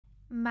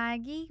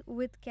Maggie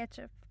with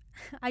ketchup.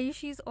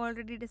 Ayushi's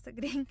already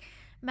disagreeing.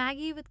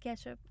 Maggie with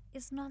ketchup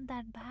is not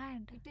that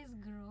bad. It is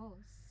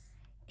gross.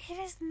 It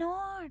is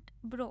not.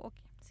 Bro,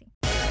 okay,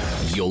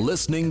 see. You're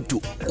listening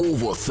to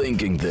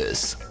Overthinking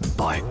This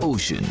by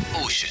Ocean.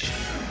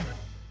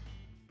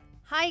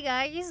 Hi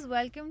guys,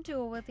 welcome to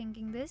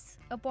Overthinking This,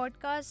 a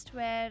podcast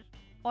where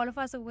all of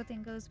us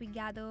overthinkers, we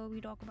gather, we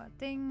talk about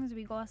things,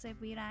 we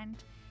gossip, we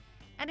rant.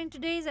 And in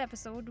today's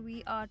episode,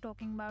 we are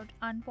talking about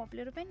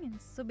unpopular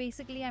opinions. So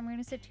basically, I'm going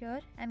to sit here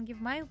and give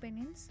my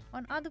opinions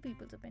on other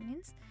people's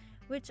opinions,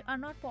 which are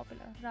not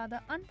popular, rather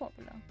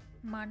unpopular.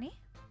 Mane,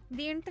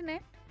 the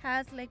internet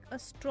has like a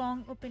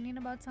strong opinion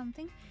about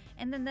something,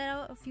 and then there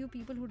are a few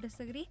people who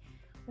disagree.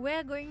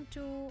 We're going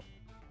to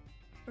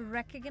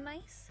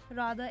recognize,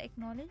 rather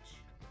acknowledge,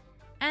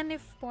 and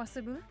if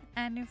possible,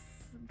 and if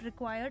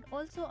required,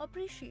 also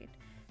appreciate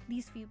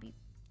these few people.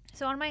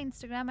 So on my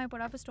Instagram, I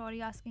put up a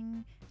story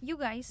asking you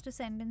guys to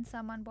send in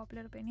some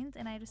unpopular opinions,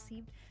 and I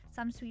received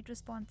some sweet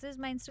responses.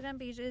 My Instagram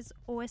page is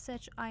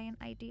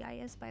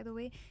OSHINITIS, by the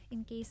way,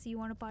 in case you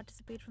want to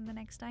participate from the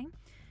next time.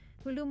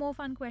 We'll do more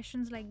fun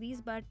questions like these,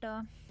 but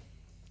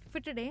for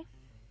today,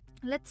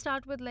 let's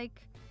start with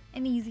like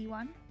an easy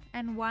one,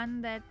 and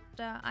one that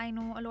I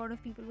know a lot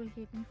of people will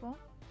hate me for.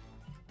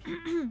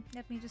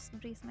 Let me just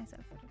brace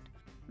myself for it.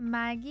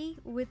 Maggie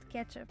with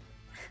ketchup.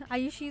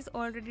 Ayushi's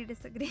already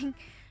disagreeing.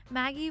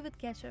 Maggie with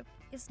ketchup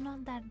is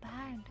not that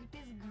bad. It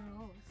is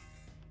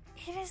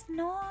gross. It is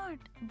not.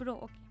 Bro,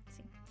 okay,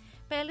 see.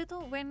 Pehle to,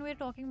 when we're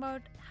talking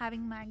about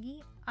having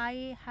Maggie,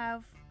 I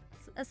have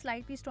a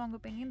slightly strong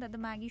opinion that the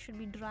Maggie should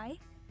be dry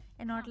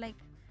and not like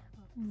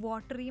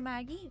watery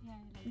Maggie.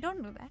 Yeah,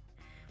 Don't do that.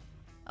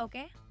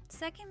 Okay.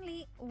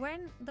 Secondly,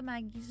 when the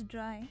Maggie is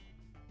dry,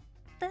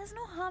 there's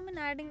no harm in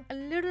adding a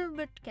little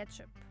bit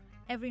ketchup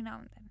every now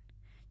and then.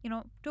 You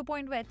know, to a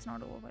point where it's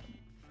not overwhelming.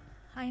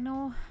 I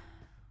know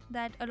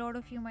that a lot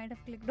of you might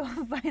have clicked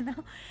off by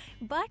now,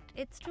 but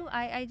it's true.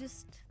 I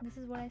just, this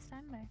is what I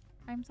stand by.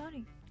 I'm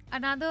sorry.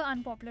 Another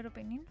unpopular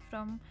opinion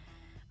from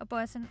a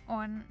person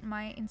on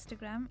my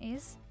Instagram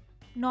is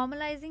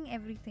normalizing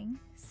everything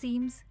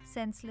seems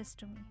senseless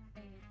to me.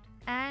 Right.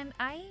 And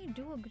I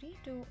do agree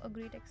to a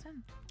great extent.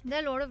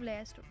 There are a lot of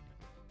layers to it.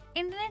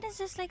 Internet is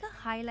just like a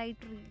highlight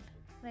reel,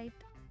 right?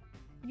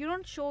 You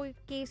don't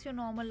showcase your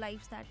normal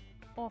lives that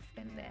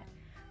often there.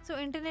 So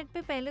internet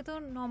पे पहले तो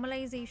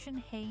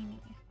normalization है ही नहीं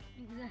है.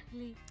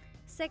 Exactly.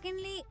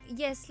 Secondly,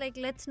 yes, like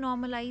let's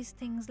normalize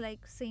things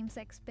like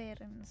same-sex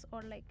parents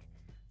or like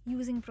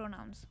using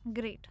pronouns.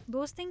 Great.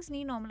 Those things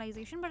need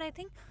normalization, but I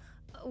think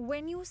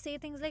when you say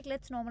things like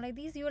let's normalize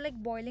these, you're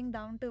like boiling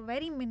down to a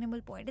very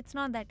minimal point. It's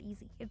not that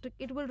easy.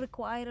 It will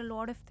require a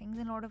lot of things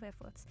and a lot of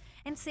efforts.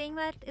 And saying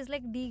that is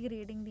like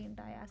degrading the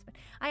entire aspect.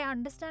 I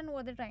understand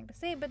what they're trying to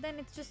say, but then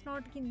it's just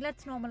not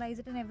let's normalize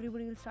it and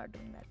everybody will start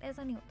doing that.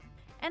 Aisa nahi hota.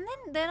 And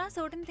then there are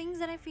certain things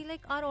that I feel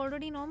like are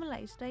already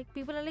normalized. Like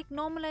people are like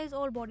normalize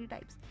all body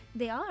types.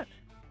 They are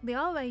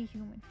very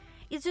human.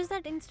 It's just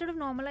that instead of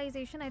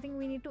normalization, I think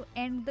we need to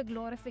end the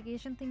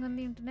glorification thing on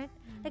the internet.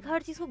 Like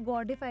हर चीज़ को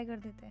godify कर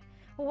देते हैं.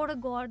 Oh, what a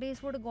god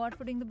is, what a god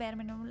for doing the bare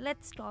minimum.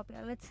 Let's stop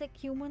here. Let's say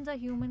humans are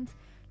humans.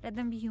 Let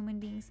them be human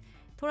beings.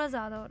 थोड़ा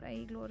ज़्यादा हो रहा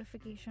है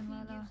glorification We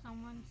वाला. give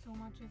someone so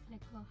much of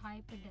like a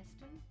high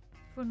pedestal.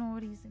 For no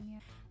reason,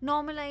 yeah.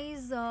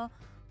 Normalize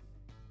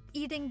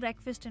eating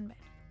breakfast in bed.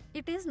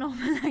 It is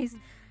normalized.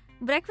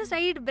 Breakfast, I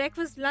eat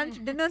breakfast,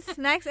 lunch, dinner,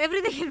 snacks,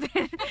 everything in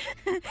bed.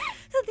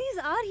 So these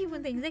are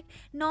human things. Like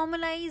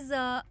normalize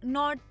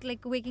not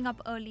like waking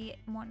up early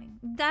morning.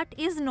 That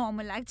is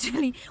normal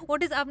actually.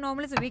 What is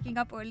abnormal is waking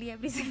up early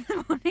every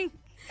single morning.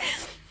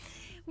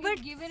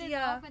 But given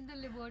enough and the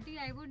liberty,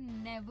 I would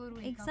never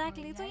wake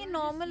Exactly. up. So ये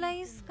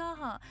normalize का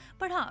हाँ.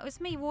 But हाँ,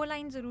 इसमें वो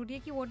line ज़रूरी है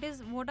कि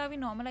what are we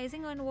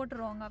normalizing and what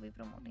wrong are we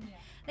promoting? Yeah.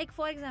 Like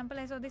for example,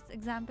 I saw this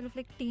example of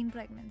like teen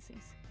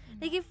pregnancies.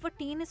 Like if a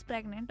teen is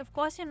pregnant, of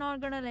course you're not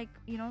gonna like,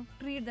 you know,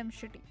 treat them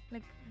shitty.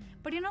 Like,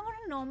 but you're not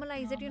gonna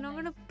normalize it. You're not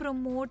gonna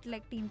promote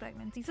like teen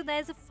pregnancy. So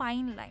there's a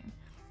fine line.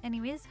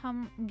 Anyways,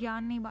 हम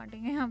ज्ञान नहीं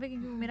बांटेंगे यहाँ पे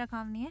क्योंकि मेरा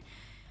काम नहीं है.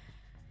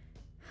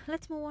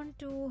 Let's move on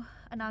to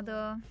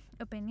another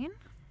opinion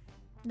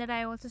that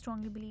I also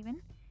strongly believe in.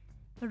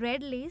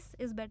 Red lace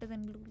is better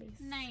than blue lace.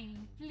 No,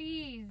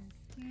 please.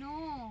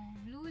 No.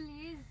 Blue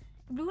lace.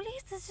 Blue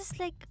lace is just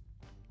like,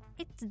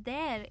 it's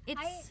there.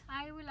 It's.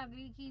 I will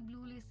agree कि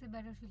blue lace से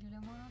better chili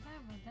lemon होता है,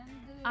 but then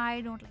the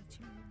I don't like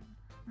chili lemon.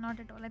 Not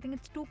at all. I think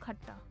it's too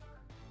khatta.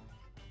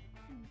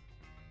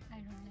 I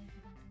don't like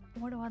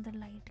it. What about the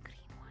light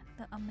green one?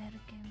 The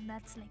American.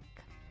 That's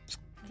like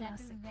That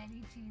is classic.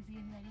 very cheesy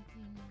and very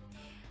creamy.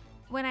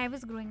 When I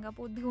was growing up,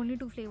 the only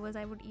two flavors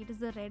I would eat is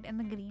the red and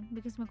the green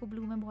because मेरे को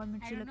blue में बहुत I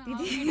मिर्ची don't know लगती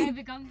how थी. did I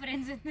become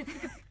friends with this.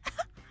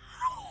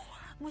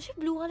 मुझे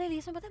blue वाले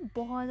less में पता है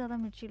बहुत ज़्यादा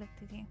मिर्ची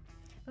लगती थी.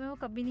 तो मैं वो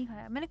कभी नहीं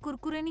खाया. मैंने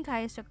कुरकुरे नहीं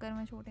खाए इस चक्कर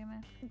में छोटे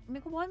में. मेरे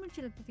को बहुत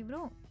मिर्ची लगती थी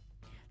ब्रो.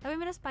 तभी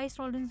मेरा स्पाइस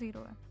टॉलरेंस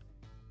 0 है.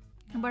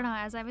 But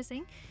as I was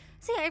saying,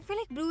 see, I feel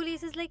like blue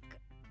lace is like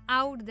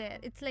out there.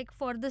 It's like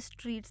for the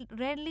streets.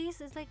 Red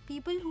lace is like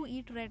people who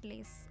eat red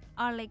lace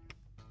are like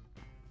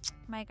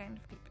my kind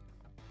of people.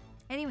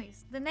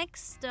 Anyways, the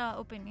next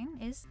opinion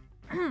is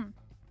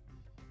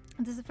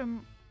this is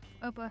from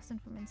a person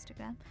from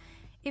Instagram.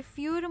 If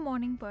you're a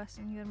morning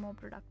person, you're more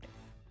productive.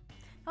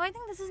 Now, I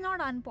think this is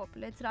not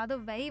unpopular. It's rather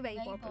very, very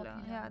popular.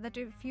 Yeah, that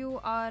if you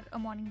are a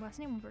morning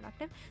person, you're more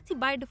productive. See,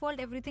 by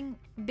default, everything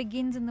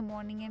begins in the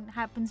morning and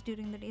happens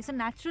during the day. So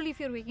naturally, if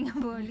you're waking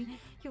up early,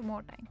 you have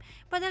more time.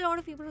 But there are a lot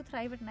of people who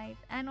thrive at night.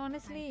 And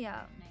honestly,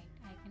 At night.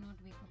 I cannot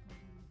wake up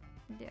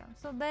early. yeah.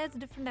 So there's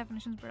different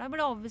definitions for that.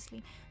 But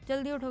obviously,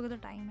 jaldi uthoge to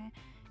time hai.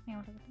 Nahi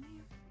uthoge to nahi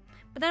hai.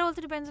 But that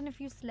also depends on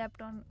if you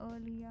slept on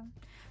early. Yeah.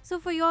 So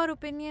for your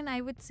opinion, I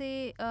would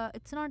say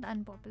it's not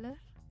unpopular.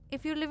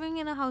 If you're living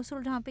in a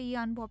household जहाँ पे ये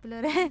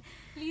unpopular है,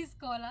 Please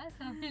call us.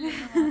 हमने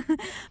लेना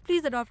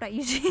please adopt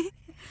IUG.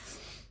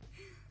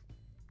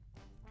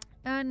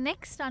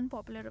 Next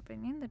unpopular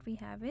opinion that we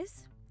have is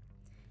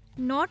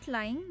not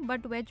lying,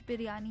 but veg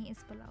biryani is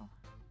pulao.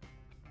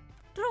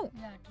 True.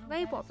 Yeah, true.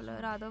 Very That is popular,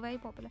 true. rather very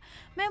popular.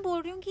 मैं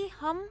बोल रही हूँ कि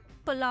हम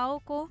पुलाव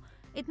को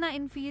इतना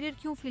inferior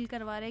क्यों feel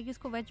करवा रहे हैं कि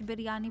उसको वेज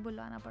बिरयानी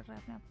बुलाना पड़ रहा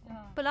है अपने आप को.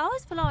 Yeah. Pulao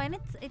is pulao and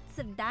it's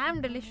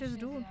damn delicious,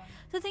 dude. Yeah.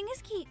 तो थिंग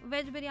इज कि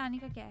वेज बिरयानी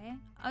का क्या है,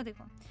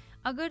 देखो,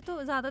 अगर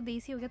तो ज़्यादा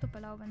देसी हो गया तो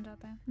पुलाव बन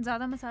जाता है,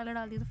 ज़्यादा मसाला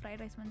डाल दिया तो फ्राइड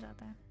राइस बन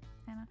जाता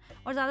है ना,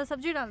 और ज़्यादा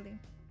सब्जी डाल दी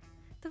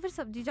तो फिर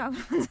सब्जी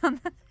चावल बन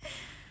जाता है.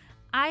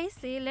 आई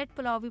से लेट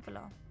पुलाव भी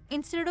पुलाव.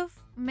 इंस्टेड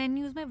ऑफ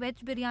मेन्यूज में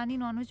veg biryani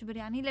non veg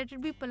biryani, let it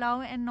be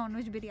pulao and non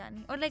veg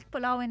biryani और like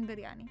pulao and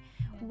biryani.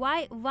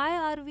 Why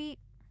are we,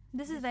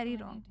 this is very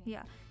wrong.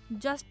 Yeah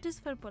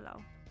justice for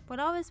pulao.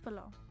 Pulao is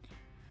pulao.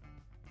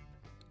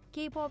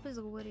 K-pop is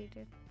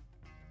overrated.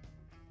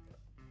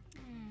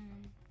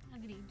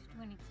 Agreed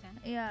to an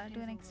extent. Yeah, It to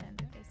is an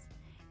extent overrated. it is.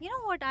 You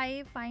know what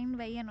I find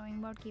very annoying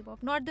about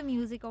K-pop? Not the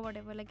music or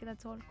whatever, like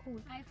that's all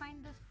cool. I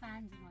find the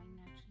fans annoying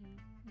actually.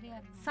 They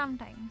are annoying.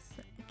 Sometimes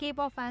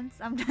K-pop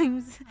fans,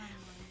 sometimes Are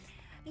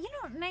annoying. you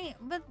know, nahi,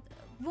 but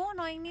वो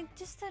annoying नहीं,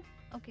 just that.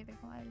 Okay,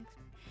 देखो, I'll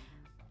explain.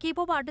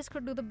 K-pop artists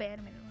could do the bare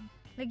minimum.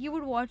 Like you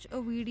would watch a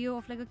video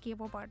of like a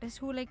K-pop artist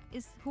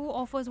who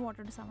offers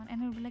water to someone,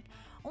 and it would be like,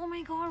 oh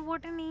my god,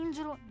 what an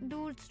angel,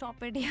 dude,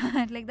 stop it.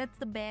 Yeah, like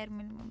that's the bare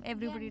minimum.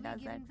 Everybody They are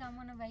does that giving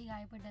someone a very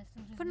high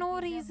pedestal just for no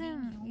because they are being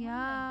reason. human,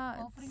 Yeah,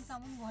 like offering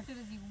someone water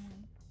is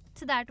human.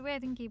 so that way I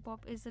think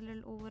K-pop is a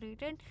little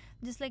overrated,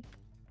 just like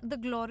the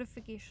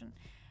glorification.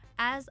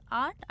 As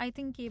art, I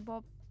think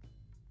K-pop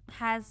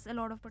has a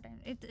lot of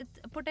potential. It's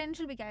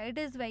potential big. It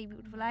is very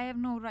beautiful. I have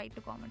no right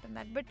to comment on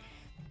that, but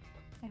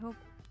I hope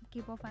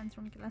K-pop fans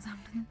don't kill us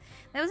after that.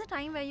 There was a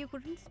time where you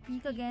couldn't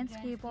speak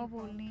against K-pop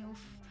only.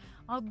 Oof.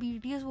 और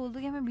BTS बोल दो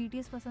कि हमें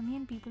BTS पसंद नहीं,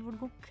 and people would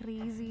go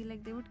crazy,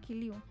 like they would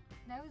kill you.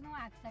 There was no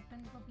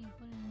acceptance for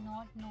people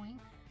not knowing.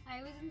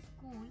 I was in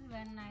school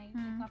when I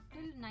like up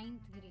till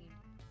 9th grade.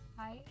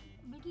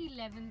 बल्कि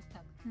 11th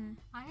तक.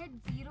 I had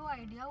zero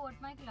idea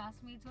what my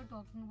classmates were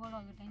talking about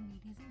all the time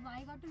BTS. And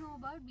I got to know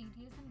about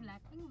BTS and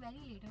Blackpink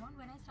very later on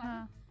when I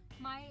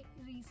started my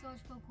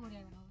research for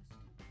Korea when I was.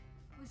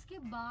 उसके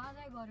बाद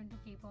I got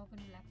into K-pop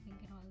and Blackpink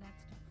and all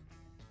that stuff.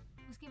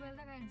 उसके पहले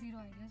तक I had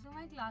zero idea. So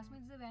my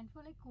classmates, they went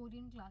for like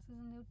Korean classes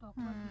and they would talk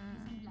about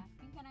BTS and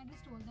Blackpink, and I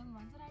just told them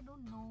once that I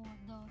don't know what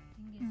the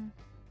thing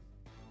is.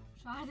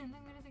 शायद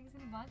अंदर मेरे से किसी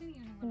ने बात ही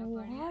नहीं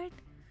बोला पड़ी.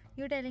 What?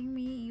 You're telling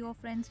me your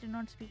friends did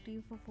not speak to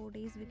you for 4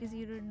 days because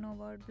you didn't know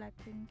about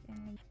Blackpink,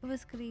 and like, it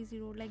was crazy,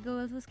 bro. Like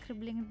girls were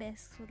scribbling at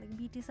desks with like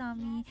BTS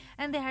Army,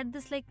 and they had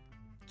this like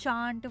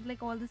chant of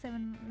like all the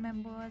 7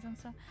 members and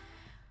stuff.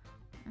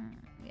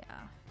 Yeah,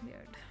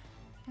 weird.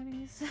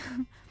 Anyways,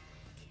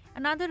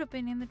 another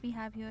opinion that we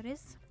have here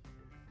is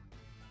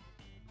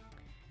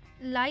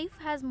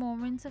life has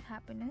moments of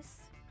happiness.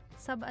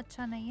 सब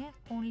अच्छा नहीं है,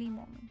 only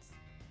moments.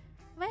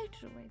 Very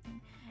true, I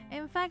think.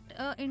 In fact,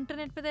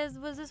 internet पे there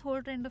was this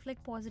whole trend of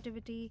like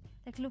positivity,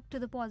 like look to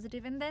the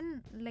positive, and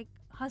then like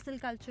hustle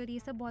culture, ये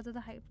सब बहुत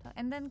ज़्यादा hype था.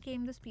 And then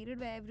came this period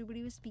where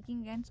everybody was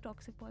speaking against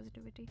toxic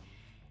positivity,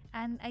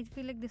 and I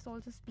feel like this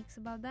also speaks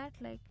about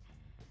that. Like,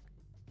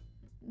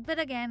 but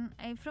again,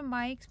 from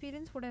my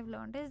experience, what I've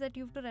learned is that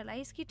you have to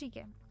realize कि ठीक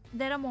है,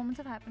 there are moments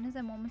of happiness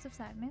and moments of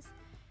sadness.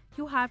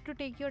 You have to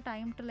take your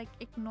time to like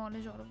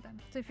acknowledge all of them.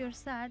 So if you're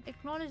sad,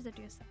 acknowledge that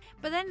you're sad.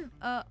 But then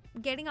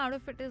getting out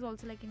of it is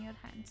also like in your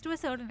hands to a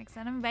certain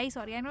extent. I'm very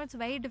sorry. I know it's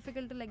very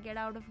difficult to like get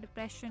out of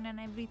depression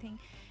and everything,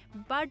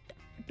 but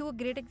to a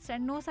great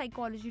extent, no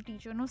psychology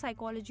teacher, no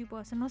psychology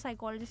person, no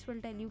psychologist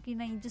will tell you कि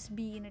नहीं, just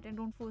be in it and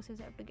don't force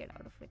yourself to get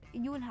out of it.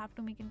 You will have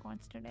to make it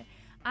constant.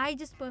 I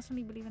just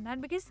personally believe in that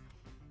because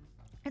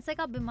it's like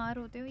आप बीमार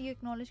होते हो, you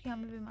acknowledge कि हाँ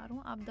मैं बीमार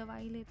हूँ, आप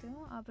दवाई लेते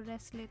हो, आप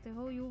रेस्ट लेते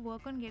हो, you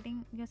work on getting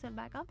yourself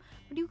back up,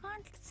 but you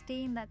can't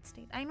stay in that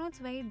state. I know it's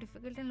very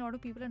difficult and a lot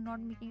of people are not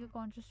making a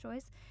conscious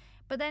choice,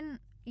 but then,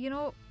 you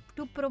know,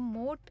 to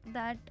promote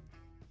that,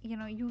 you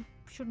know, you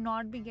should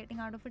not be getting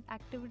out of it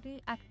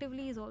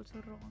actively is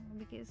also wrong,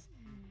 because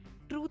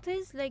truth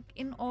is, like,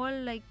 in all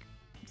like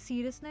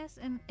seriousness,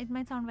 and it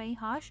might sound very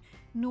harsh,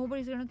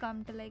 nobody's going to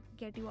come to like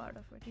get you out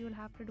of it. You will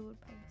have to do it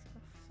by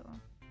yourself. So,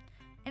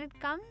 and it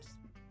comes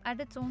at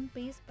its own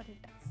pace, but it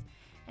does.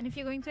 And if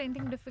you're going through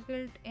anything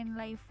difficult in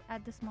life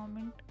at this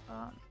moment,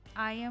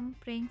 I am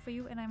praying for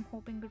you and I'm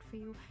hoping good for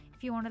you.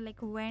 If you want to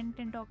like vent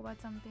and talk about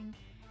something,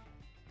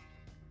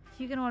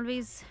 you can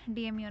always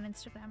DM me on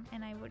Instagram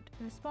and I would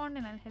respond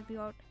and I'll help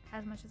you out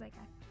as much as I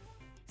can.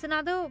 So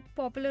another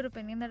popular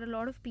opinion that a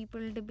lot of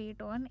people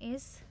debate on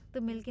is the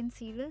milk in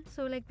cereal.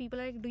 So like people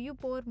are like, do you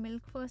pour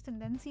milk first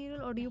and then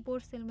cereal, or do you pour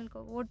still milk?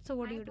 What do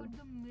you do? I put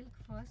the milk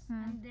first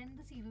and then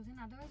the cereals, and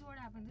otherwise what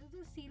happens is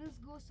the cereals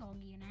go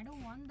soggy and I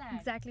don't want that.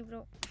 Exactly,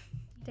 bro.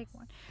 Take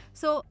one.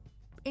 So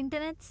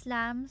internet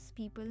slams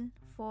people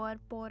for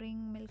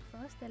pouring milk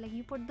first. They're like,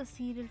 you put the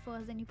cereal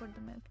first, then you put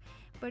the milk.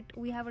 But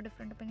we have a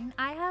different opinion.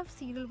 I have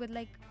cereal with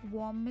like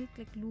warm milk,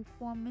 like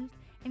lukewarm milk.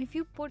 And if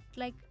you put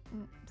like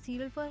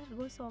cereal first, it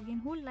goes soggy.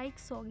 And who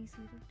likes soggy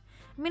cereal?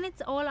 I mean,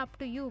 it's all up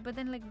to you. But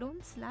then like,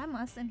 don't slam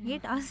us and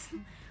hate us.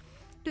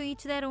 To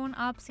each their own.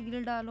 आप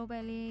cereal डालो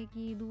पहले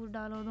कि दूध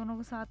डालो, दोनों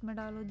को साथ में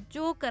डालो,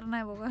 जो करना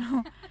है वो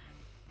करो.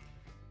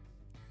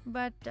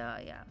 But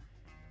yeah.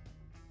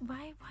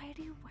 Why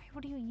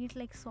would you eat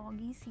like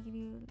soggy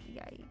cereal?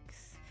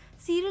 Yikes.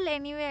 Cereal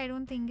anyway I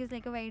don't think is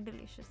like a very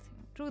delicious thing.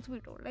 Truth be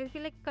told, I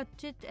feel like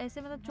कच्चे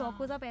ऐसे मतलब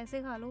चौकोस आप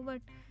ऐसे खा लो,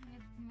 but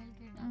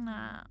ना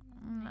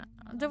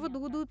जब वो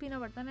दूध पीना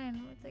पड़ता ना,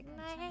 it's like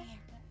नहीं.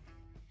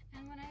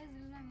 And when I was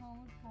little, my mom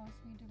would force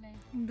me to like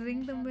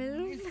drink the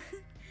milk.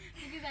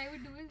 Because I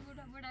would do is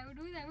what I would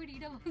do is I would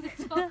eat up all the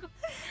chocolate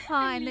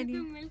हाँ, and and then leave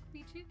you the milk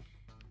पीछे,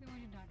 फिर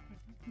मुझे डांट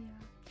पड़ती.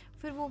 yeah.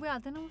 फिर वो भी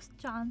आते हैं ना उस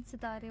चांद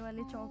सितारे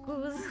वाले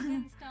चौकोस.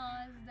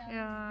 Stars that was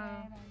there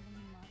in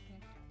the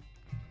market.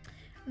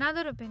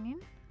 Another opinion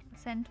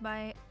sent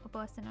by a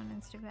person on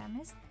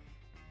Instagram is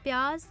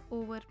pyaz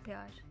over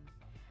pyar.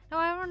 Now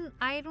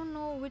I don't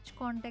know which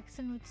context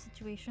and which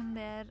situation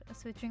they're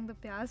switching the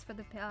pyaz for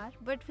the pyar,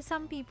 but for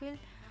some people,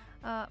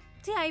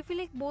 see, I feel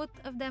like both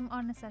of them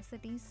are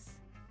necessities.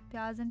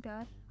 pyaz and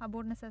pyar are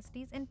both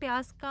necessities. And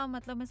pyaz का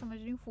मतलब मैं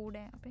समझ रही हूँ food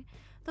है यहाँ पे,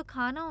 तो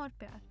खाना और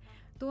प्यार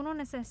दोनों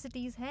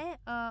necessities है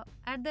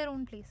at their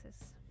own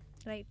places,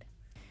 right?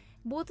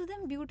 Both of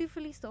them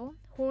beautifully so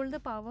hold the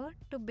power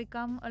to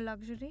become a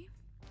luxury,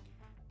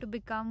 to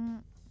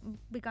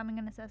becoming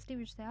a necessity,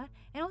 which they are,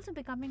 and also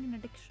becoming an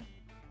addiction.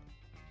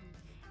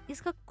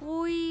 इसका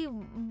कोई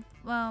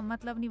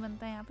मतलब नहीं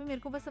बनता है यहाँ पे. मेरे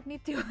को बस अपनी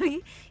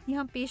थ्योरी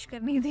यहाँ पेश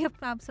करनी थी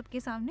आप सबके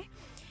सामने.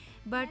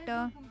 But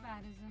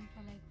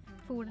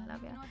food and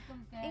love,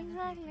 yeah,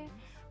 exactly.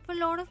 For a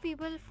lot of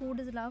people, food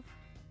is love.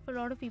 For a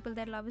lot of people,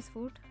 their love is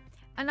food.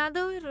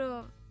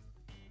 Another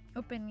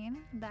opinion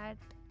that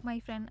my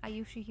friend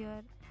Ayushi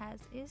here has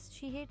is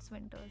she hates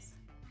winters.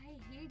 I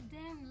hate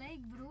them.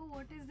 Like, bro,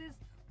 what is this?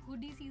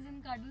 Hoodie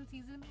season, cuddle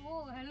season.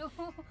 Oh,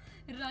 hello.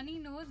 Runny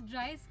nose,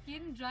 dry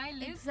skin, dry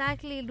lips.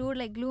 Exactly, dude.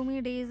 Like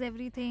gloomy days,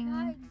 everything.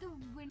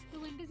 The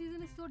winter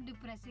season is so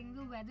depressing.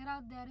 The weather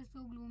out there is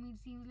so gloomy. It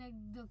seems like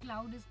the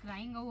cloud is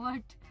crying or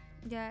what.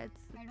 Yeah,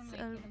 I don't like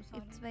it. I'm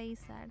sorry. It's very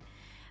sad.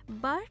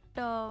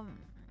 But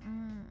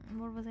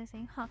what was I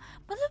saying? हाँ,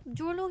 मतलब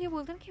जो लोग ये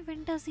बोलते हैं कि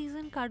winter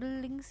season,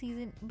 cuddling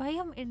season, भाई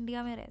हम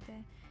इंडिया में रहते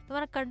हैं.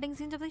 तुम्हारा कडलिंग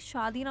सीजन जब तक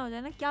शादी ना हो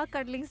जाए ना, क्या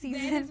cuddling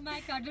season? Where is my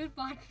cuddle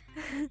part?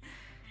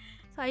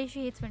 So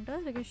she hates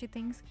winters because she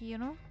thinks कि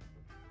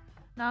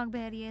नाक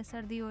बह रही है,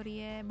 सर्दी हो रही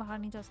है, बाहर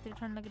नहीं जा सकते,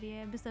 ठंड लग रही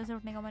है, बिस्तर से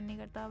उठने का मन नहीं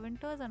करता.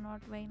 Winters are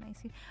not very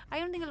nice. I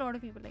don't think a lot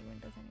of people like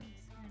winters anyways.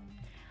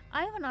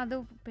 I have another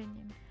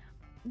opinion.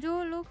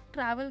 जो लोग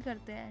travel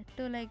करते हैं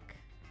to like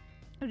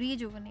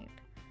rejuvenate.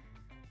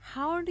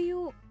 How do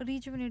you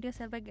rejuvenate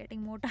yourself by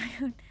getting more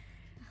tired?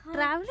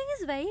 Traveling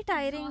is very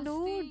tiring,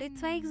 dude.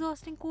 It's very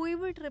exhausting. कोई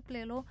भी trip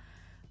ले लो,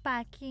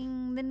 packing,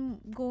 then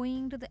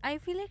going to I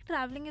feel like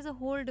traveling is a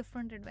whole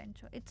different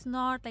adventure. It's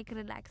not like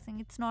relaxing.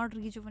 It's not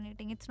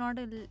rejuvenating. It's not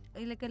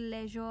like a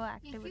leisure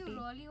activity. If you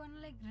really want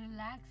to like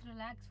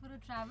relax for a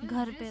travel,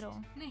 घर पे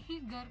रहो. नहीं,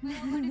 घर पे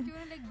रहो. But if you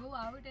want to like go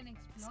out and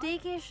explore,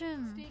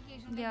 staycation.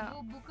 Like yeah.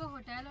 Go book a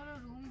hotel or a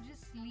room,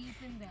 just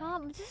sleep in there. हाँ,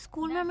 मुझे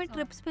school में हमें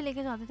ट्रिप्स पे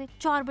लेके जाते थे.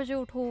 4 बजे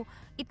उठो,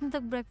 इतने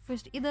तक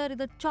ब्रेकफास्ट,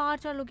 इधर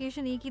 4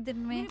 लोकेशन एक ही दिन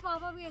में. मेरे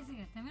पापा भी ऐसे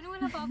करते हैं. मैंने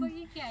बोला पापा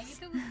ये क्या है? ये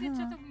तो उससे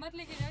अच्छा तो मत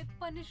लेके जाओ.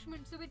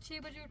 पनिशमेंट. सुबह 6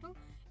 बजे उठो,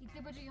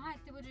 इतने बजे यहाँ,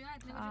 इतने बजे यहाँ,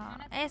 इतने बजे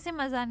खाना. ऐसे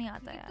मजा नहीं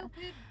आता यार.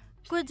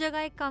 कुछ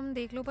जगह कम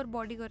देख लो पर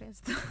बॉडी को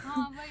रेस्ट दो.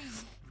 हाँ वही.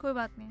 कोई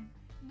बात नहीं.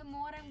 The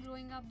more I'm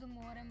growing up, the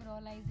more I'm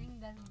realizing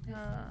that this is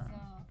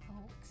a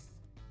hoax.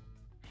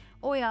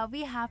 Oh yeah,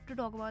 we have to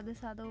talk about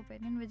this other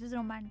opinion, which is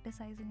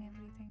romanticizing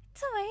everything.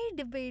 It's a very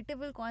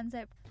debatable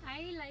concept. I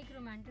like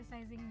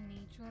romanticizing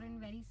nature in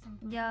very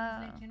simple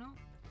Yeah. things,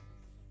 like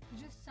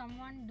just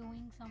someone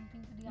doing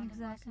something to the other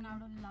person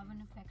out of love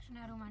and affection.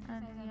 I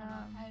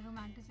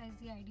romanticize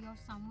the idea of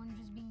someone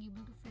just being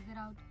able to figure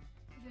out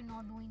if you're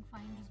not doing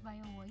fine just by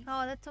your voice.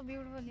 Oh, that's so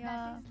beautiful.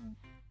 Yeah,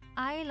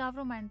 I love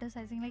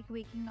romanticizing, like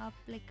waking up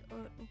like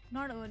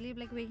not early,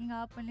 like waking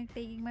up and like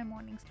taking my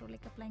mornings slow,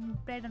 like applying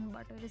bread and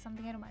butter is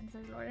something I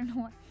romanticize a lot. I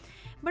know,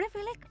 but I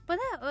feel like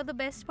the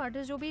best part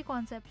is जो भी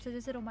concepts है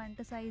जैसे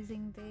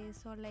romanticizing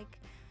this or like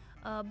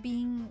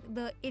being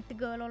the it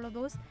girl, all of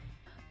those.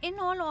 in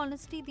all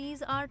honesty,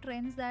 these are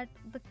trends that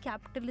the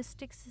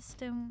capitalistic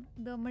system,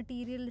 the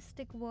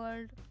materialistic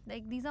world,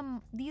 like these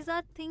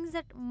are things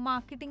that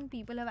marketing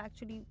people have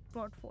actually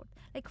brought forth,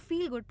 like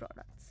feel good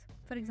products.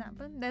 For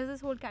example, there's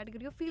this whole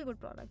category of feel good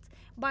products.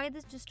 Buy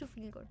this just to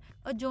feel good.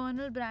 A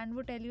journal brand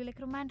would tell you like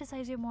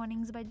romanticize your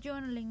mornings by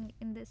journaling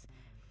in this.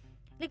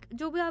 Like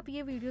जो भी आप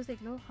ये videos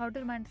देख लो, how to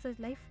romanticize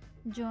life,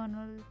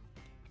 journal,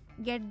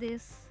 get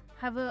this,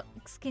 have a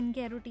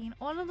skincare routine,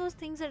 all of those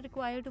things are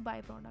required to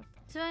buy product.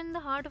 So in the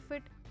heart of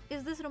it,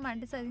 is this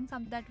romanticizing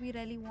something that we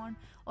really want,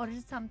 or is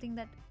it something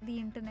that the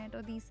internet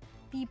or these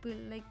people,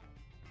 like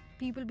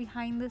people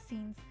behind the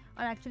scenes,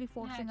 are actually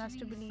forcing us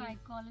to believe?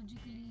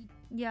 Psychologically,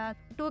 Yeah,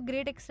 to a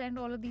great extent,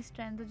 all of these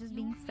trends are just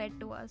being fed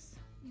to us.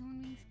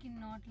 human beings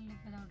cannot live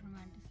without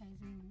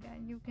romanticizing. Yeah,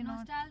 you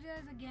cannot. Nostalgia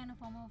is again a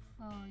form of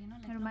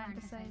like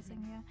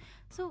Romanticizing, yeah.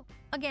 So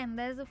again,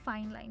 there's a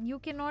fine line. You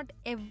cannot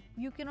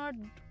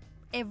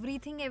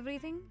everything,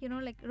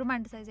 like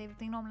romanticize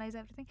everything, normalize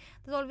everything.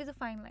 There's always a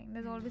fine line.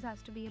 There's always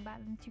has to be a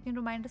balance. You can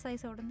romanticize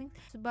certain things,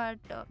 but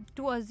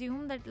to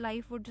assume that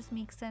life would just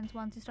make sense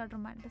once you start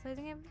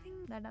romanticizing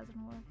everything, that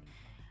doesn't work.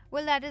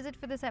 Well, that is it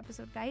for this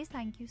episode, guys.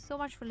 Thank you so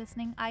much for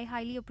listening. I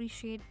highly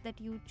appreciate that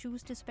you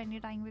choose to spend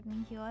your time with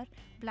me here,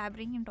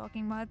 blabbering and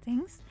talking about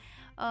things.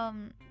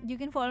 You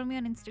can follow me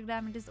on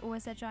Instagram. It is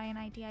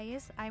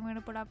OSHINITIS. I'm going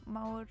to put up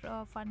more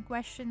fun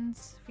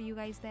questions for you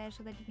guys there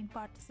so that you can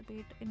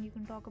participate and you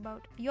can talk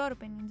about your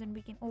opinions and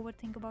we can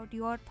overthink about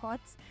your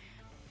thoughts.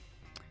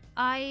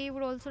 I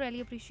would also really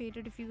appreciate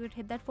it if you could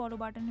hit that follow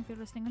button if you're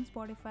listening on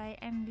Spotify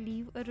and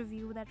leave a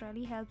review. That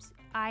really helps.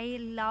 I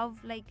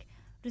love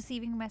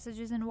receiving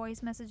messages and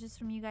voice messages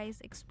from you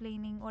guys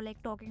explaining or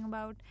talking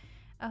about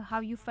how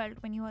you felt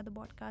when you heard the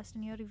podcast,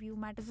 and your review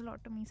matters a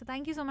lot to me. So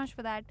thank you so much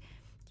for that.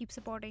 Keep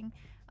supporting,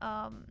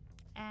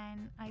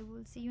 and I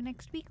will see you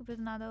next week with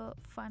another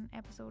fun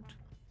episode.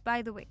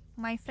 By the way,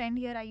 my friend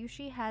here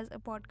Ayushi has a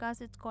podcast.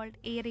 It's called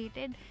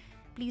A-Rated.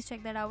 Please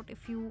check that out.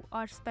 If you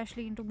are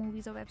especially into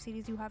movies or web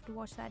series, you have to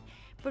watch that.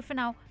 But for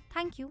now,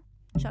 thank you.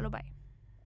 Chalo, bye.